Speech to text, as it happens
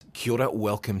Kia ora,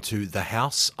 welcome to The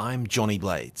House. I'm Johnny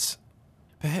Blades.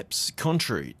 Perhaps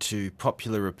contrary to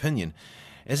popular opinion,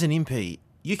 as an MP,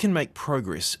 you can make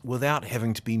progress without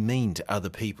having to be mean to other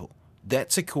people.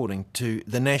 That's according to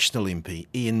the National MP,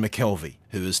 Ian McKelvie,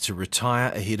 who is to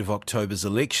retire ahead of October's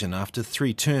election after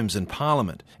 3 terms in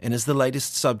Parliament and is the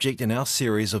latest subject in our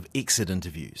series of exit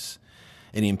interviews.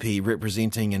 An MP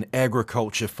representing an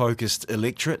agriculture-focused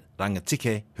electorate,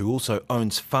 rangatike, who also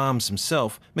owns farms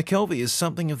himself, McKelvie is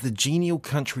something of the genial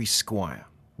country squire.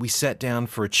 We sat down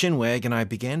for a chinwag and I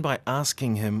began by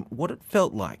asking him what it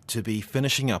felt like to be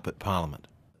finishing up at Parliament.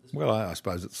 Well, I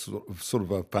suppose it's sort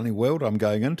of a funny world I'm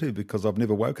going into because I've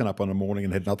never woken up on a morning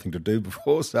and had nothing to do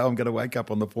before, so I'm going to wake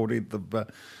up on the 14th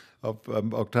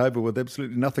of October with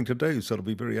absolutely nothing to do, so it'll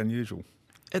be very unusual.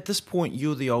 At this point,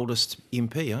 you're the oldest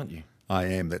MP, aren't you? I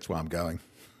am, that's why I'm going.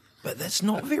 But that's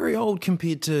not very old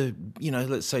compared to,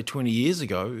 let's say 20 years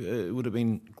ago. It would have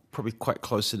been probably quite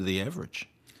closer to the average.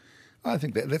 I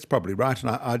think that's probably right,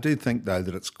 and I do think, though,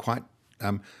 that it's quite...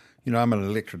 I'm an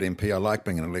electorate MP. I like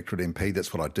being an electorate MP.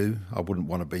 That's what I do. I wouldn't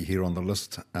want to be here on the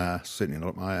list, certainly not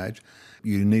at my age.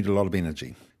 You need a lot of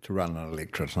energy to run an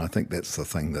electorate, and I think that's the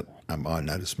thing that I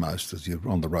notice most is you're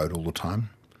on the road all the time.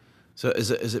 So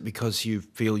is it because you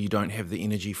feel you don't have the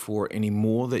energy for it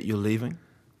anymore that you're leaving?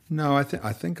 No, I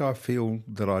think I feel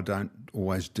that I don't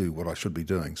always do what I should be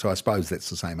doing. So I suppose that's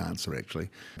the same answer, actually.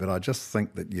 But I just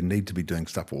think that you need to be doing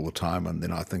stuff all the time. And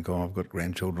then I think, I've got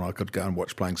grandchildren. I could go and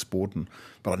watch playing sport,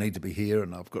 but I need to be here.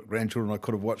 And I've got grandchildren I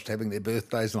could have watched having their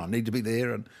birthdays, and I need to be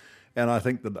there. And I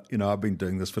think that, I've been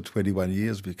doing this for 21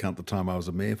 years, if you count the time I was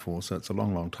a mayor for. So it's a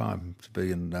long, long time to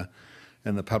be in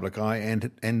the public eye,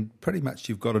 and pretty much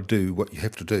you've got to do what you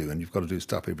have to do, and you've got to do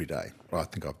stuff every day. I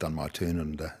think I've done my turn,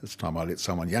 and it's time I let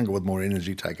someone younger with more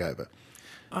energy take over.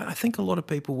 I think a lot of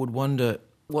people would wonder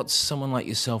what's someone like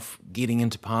yourself getting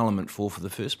into Parliament for the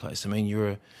first place. I mean,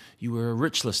 you were a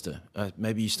rich lister.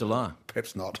 Maybe you still are.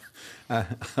 Perhaps not. I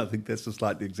think that's a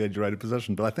slightly exaggerated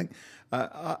position, but I think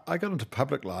I got into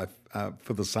public life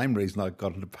for the same reason I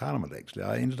got into Parliament, actually.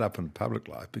 I ended up in public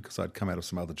life because I'd come out of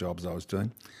some other jobs I was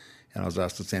doing, and I was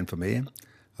asked to stand for mayor.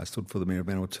 I stood for the mayor of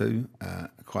Manawatu.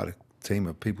 Quite a team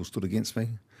of people stood against me.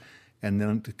 And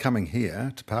then coming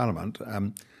here to Parliament,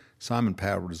 Simon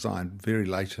Powell resigned very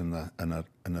late in an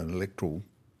electoral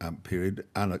period,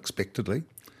 unexpectedly.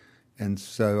 And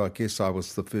so I guess I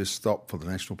was the first stop for the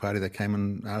National Party. They came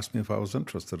and asked me if I was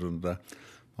interested. And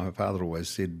my father always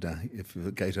said, if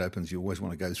the gate opens, you always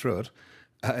want to go through it.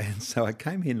 And so I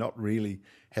came here not really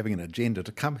having an agenda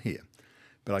to come here.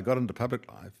 But I got into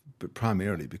public life, but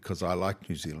primarily because I like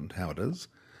New Zealand, how it is.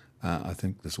 I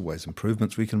think there's always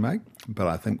improvements we can make, but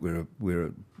I think we're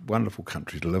a wonderful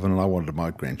country to live in, and I wanted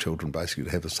my grandchildren basically to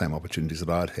have the same opportunities that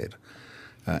I'd had,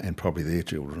 and probably their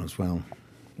children as well.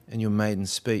 In your maiden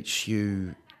speech,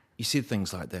 you said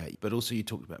things like that, but also you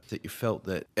talked about that you felt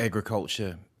that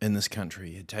agriculture in this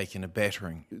country had taken a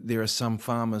battering. There are some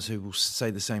farmers who will say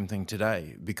the same thing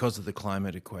today because of the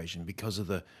climate equation, because of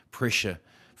the pressure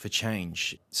for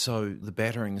change. So the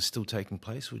battering is still taking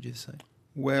place, would you say?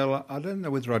 Well, I don't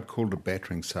know whether I'd call it a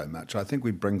battering so much. I think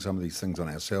we bring some of these things on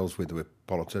ourselves, whether we're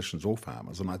politicians or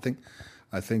farmers. And I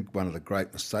think one of the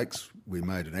great mistakes we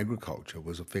made in agriculture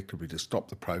was effectively to stop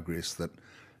the progress that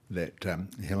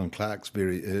Helen Clark's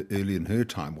very early in her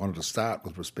time wanted to start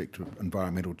with respect to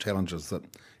environmental challenges that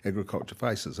agriculture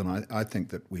faces. And I think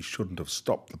that we shouldn't have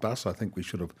stopped the bus. I think we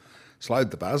should have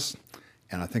slowed the bus.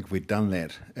 And I think if we'd done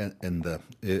that in the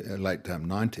late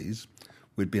 90s,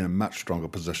 we'd be in a much stronger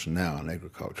position now in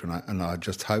agriculture. And I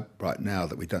just hope right now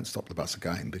that we don't stop the bus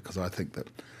again, because I think that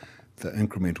the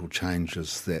incremental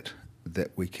changes that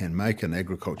we can make in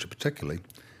agriculture particularly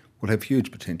will have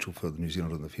huge potential for New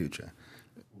Zealand in the future.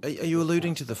 Are you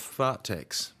alluding to the fart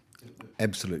tax?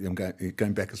 Absolutely. I'm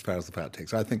going back as far as the fart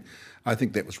tax. I think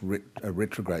that was a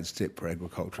retrograde step for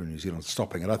agriculture in New Zealand,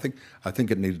 stopping it. I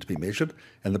think it needed to be measured.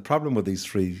 And the problem with these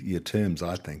 3-year terms,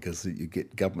 I think, is that you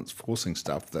get governments forcing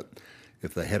stuff that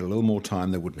if they had a little more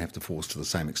time, they wouldn't have to force to the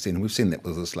same extent. And we've seen that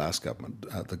with this last government,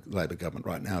 the Labor government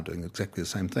right now, doing exactly the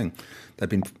same thing.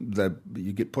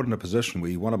 You get put in a position where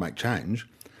you want to make change,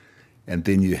 and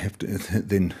then you have to.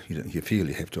 Then you feel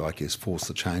you have to, I guess, force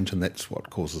the change, and that's what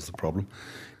causes the problem.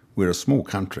 We're a small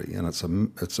country, and it's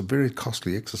a very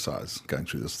costly exercise going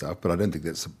through this stuff. But I don't think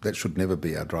that should never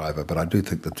be our driver. But I do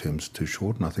think the term's too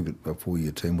short, and I think a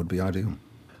 4-year term would be ideal.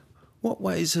 What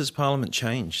ways has Parliament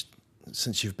changed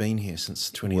since you've been here, since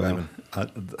 2011?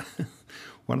 Well,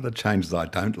 one of the changes I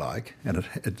don't like, and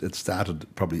it started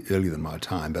probably earlier than my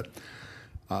time, but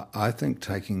I think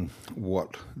taking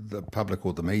what the public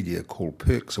or the media call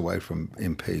perks away from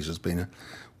MPs has been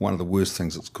one of the worst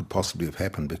things that could possibly have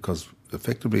happened, because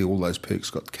effectively all those perks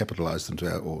got capitalised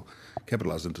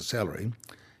into salary,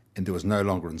 and there was no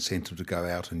longer incentive to go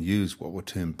out and use what were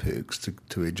termed perks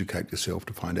to educate yourself,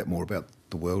 to find out more about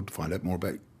the world, to find out more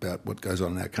about what goes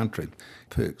on in our country.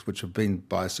 Perks, which have been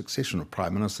by a succession of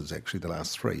prime ministers, actually the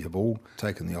last three, have all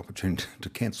taken the opportunity to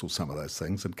cancel some of those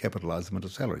things and capitalise them into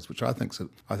salaries, which I think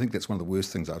that's one of the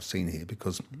worst things I've seen here,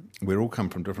 because we all come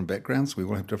from different backgrounds, we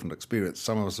all have different experience.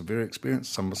 Some of us are very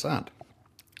experienced, some of us aren't.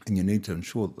 And you need to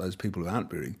ensure that those people who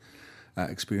aren't very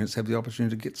experienced have the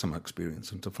opportunity to get some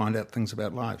experience and to find out things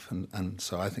about life. And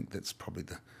so I think that's probably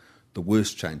the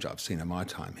worst change I've seen in my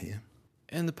time here.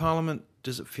 And the Parliament,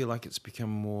 does it feel like it's become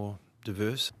more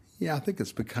diverse? Yeah, I think it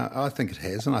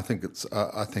has, and I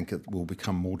think it will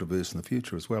become more diverse in the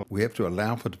future as well. We have to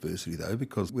allow for diversity, though,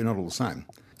 because we're not all the same.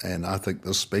 And I think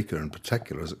this speaker in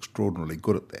particular is extraordinarily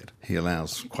good at that. He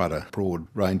allows quite a broad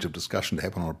range of discussion to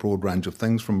happen on a broad range of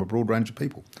things from a broad range of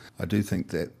people. I do think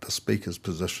that the speaker's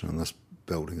position in this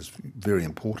building is very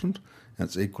important, and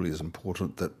it's equally as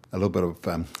important that a little bit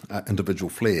of individual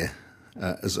flair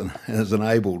is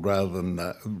enabled rather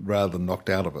than knocked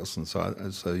out of us. And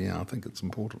so yeah, I think it's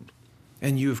important.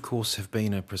 And you, of course, have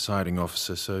been a presiding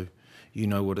officer, so you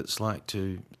know what it's like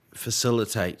to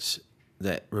facilitate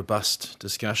that robust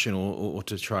discussion, or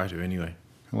to try to anyway.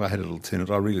 Well, I had a little turn.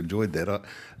 I really enjoyed that.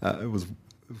 It was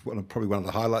probably one of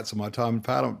the highlights of my time in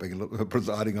Parliament, being a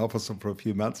presiding officer for a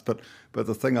few months. But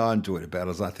the thing I enjoyed about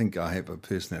it is I think I have a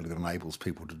personality that enables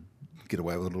people to get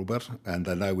away with it a little bit, and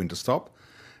they know when to stop.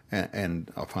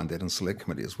 And I find that in select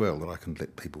committee as well, that I can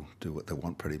let people do what they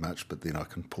want pretty much, but then I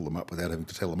can pull them up without having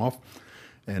to tell them off.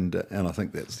 And I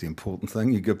think that's the important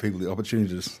thing. You give people the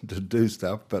opportunity to do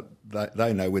stuff, but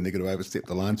they know when they're going to overstep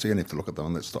the line, so you don't have to look at them,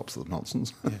 and that stops the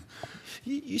nonsense. Yeah.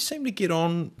 You seem to get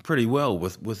on pretty well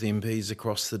with MPs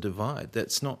across the divide.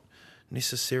 That's not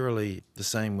necessarily the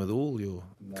same with all your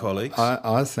colleagues.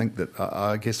 I think that,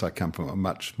 I guess I come from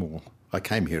I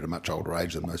came here at a much older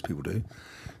age than most people do,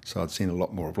 so I'd seen a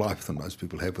lot more of life than most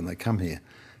people have when they come here.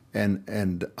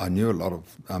 And I knew a lot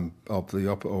of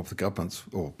the government's,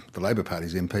 or the Labour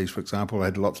Party's MPs, for example. I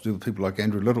had a lot to do with people like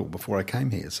Andrew Little before I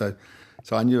came here. So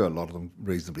I knew a lot of them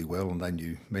reasonably well, and they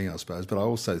knew me, I suppose. But I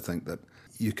also think that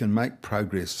you can make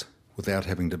progress without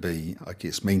having to be, I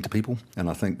guess, mean to people. And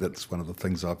I think that's one of the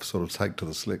things I've sort of taken to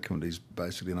the select committees,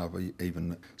 basically, and I've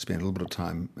even spent a little bit of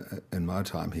time in my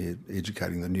time here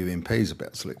educating the new MPs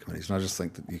about select committees. And I just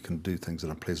think that you can do things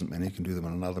in a pleasant manner, you can do them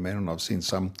in another manner, and I've seen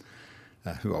some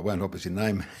who I won't obviously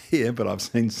name here, but I've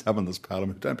seen some in this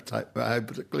Parliament who don't behave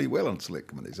particularly well in select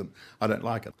committees, and I don't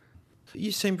like it.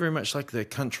 You seem very much like the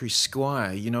country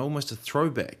squire, almost a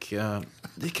throwback. There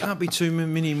can't be too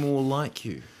many more like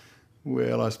you.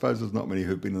 Well, I suppose there's not many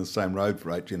who've been on the same road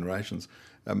for 8 generations.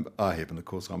 I have, and of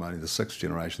course I'm only the 6th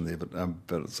generation there,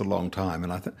 but it's a long time.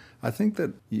 And I think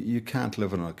that you can't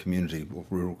live in a community, or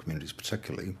rural communities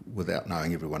particularly, without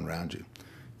knowing everyone around you.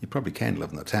 You probably can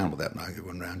live in a town without knowing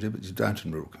everyone around you, but you don't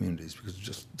in rural communities because it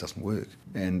just doesn't work.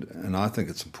 And I think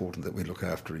it's important that we look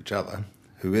after each other,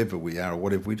 whoever we are or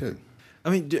whatever we do. I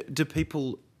mean, do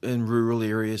people in rural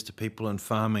areas, do people in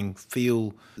farming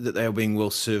feel that they are being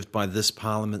well served by this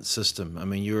Parliament system? I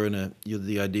mean, you're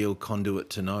the ideal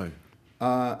conduit to know.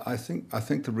 I think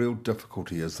the real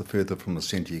difficulty is the further from the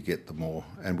centre you get, the more,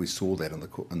 and we saw that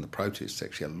in the protests.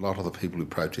 Actually, a lot of the people who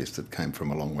protested came from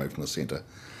a long way from the centre.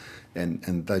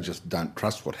 And they just don't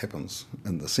trust what happens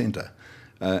in the centre.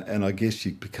 And I guess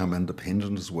you become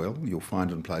independent as well. You'll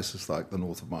find in places like the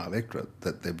north of my electorate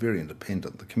that they're very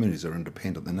independent. The communities are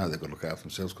independent. They know they've got to look after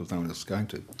themselves because no one else is going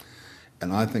to.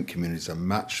 And I think communities are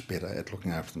much better at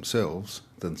looking after themselves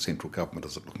than central government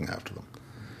is at looking after them.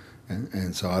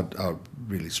 And so I'd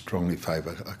really strongly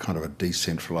favour a kind of a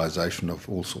decentralisation of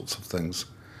all sorts of things,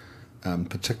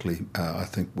 particularly I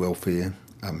think welfare,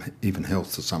 even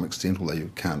health to some extent, although we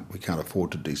can't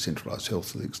afford to decentralise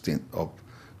health to the extent of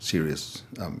serious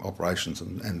operations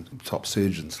and top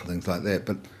surgeons and things like that.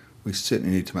 But we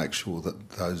certainly need to make sure that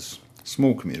those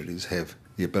small communities have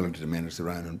the ability to manage their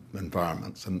own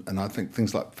environments. And I think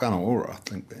things like Whanaora, I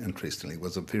think, interestingly,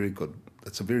 it's a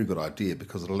very good idea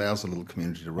because it allows a little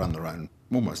community to run their own,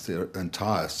 almost their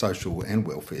entire social and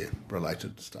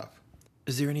welfare-related stuff.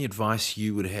 Is there any advice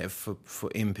you would have for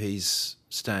MPs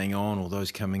staying on or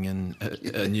those coming in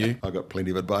new? I've got plenty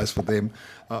of advice for them.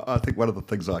 I think one of the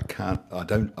things I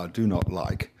do not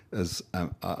like is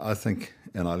I think,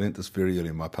 and I learnt this very early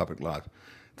in my public life,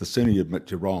 the sooner you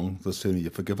admit you're wrong, the sooner you're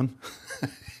forgiven.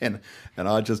 and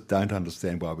I just don't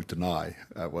understand why we deny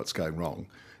what's going wrong.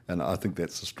 And I think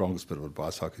that's the strongest bit of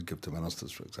advice I could give to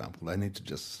ministers, for example. They need to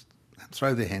just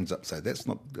throw their hands up, say, that's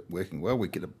not working well, we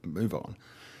get to move on.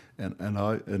 And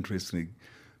I, interestingly,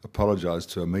 apologised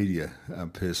to a media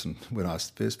person when I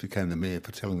first became the mayor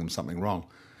for telling them something wrong.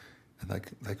 And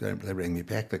they rang me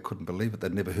back. They couldn't believe it.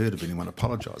 They'd never heard of anyone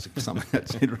apologising for something they'd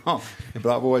said wrong.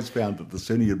 But I've always found that the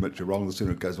sooner you admit you're wrong, the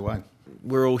sooner it goes away.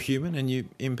 We're all human, and you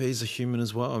MPs are human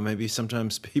as well. And maybe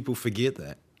sometimes people forget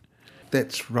that.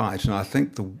 That's right. And I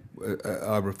think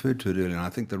I referred to it earlier, and I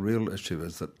think the real issue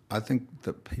is that I think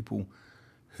that people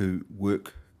who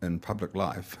work in public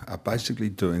life are basically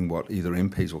doing what either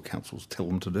MPs or councils tell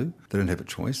them to do. They don't have a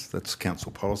choice. That's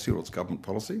council policy or it's government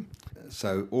policy.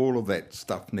 So all of that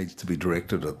stuff needs to be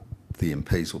directed at the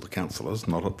MPs or the councillors,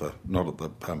 not at the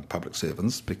public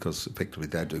servants, because effectively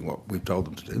they're doing what we've told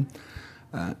them to do.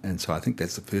 And so I think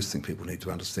that's the first thing people need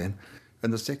to understand.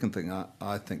 And the second thing,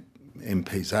 I think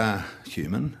MPs are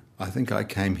human. I think I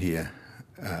came here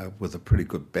with a pretty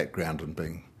good background in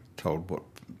being told what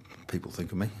people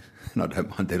think of me, and I don't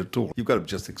mind that at all. You've got to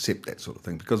just accept that sort of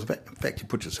thing, because in fact you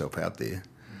put yourself out there,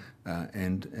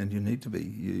 and you need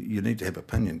to have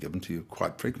opinion given to you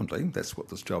quite frequently. That's what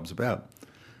this job's about.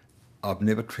 I've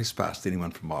never trespassed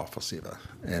anyone from my office ever,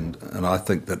 and I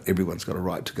think that everyone's got a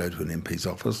right to go to an MP's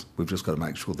office. We've just got to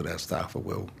make sure that our staff are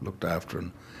well looked after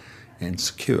and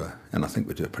secure, and I think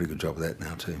we do a pretty good job of that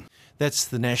now too. That's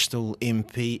the National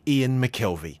MP Ian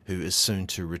McKelvie, who is soon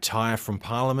to retire from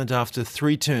Parliament after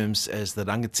 3 terms as the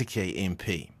Rangitikei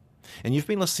MP. And you've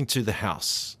been listening to The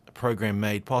House, a program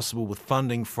made possible with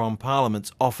funding from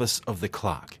Parliament's Office of the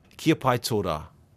Clerk. Kia pai tō rā.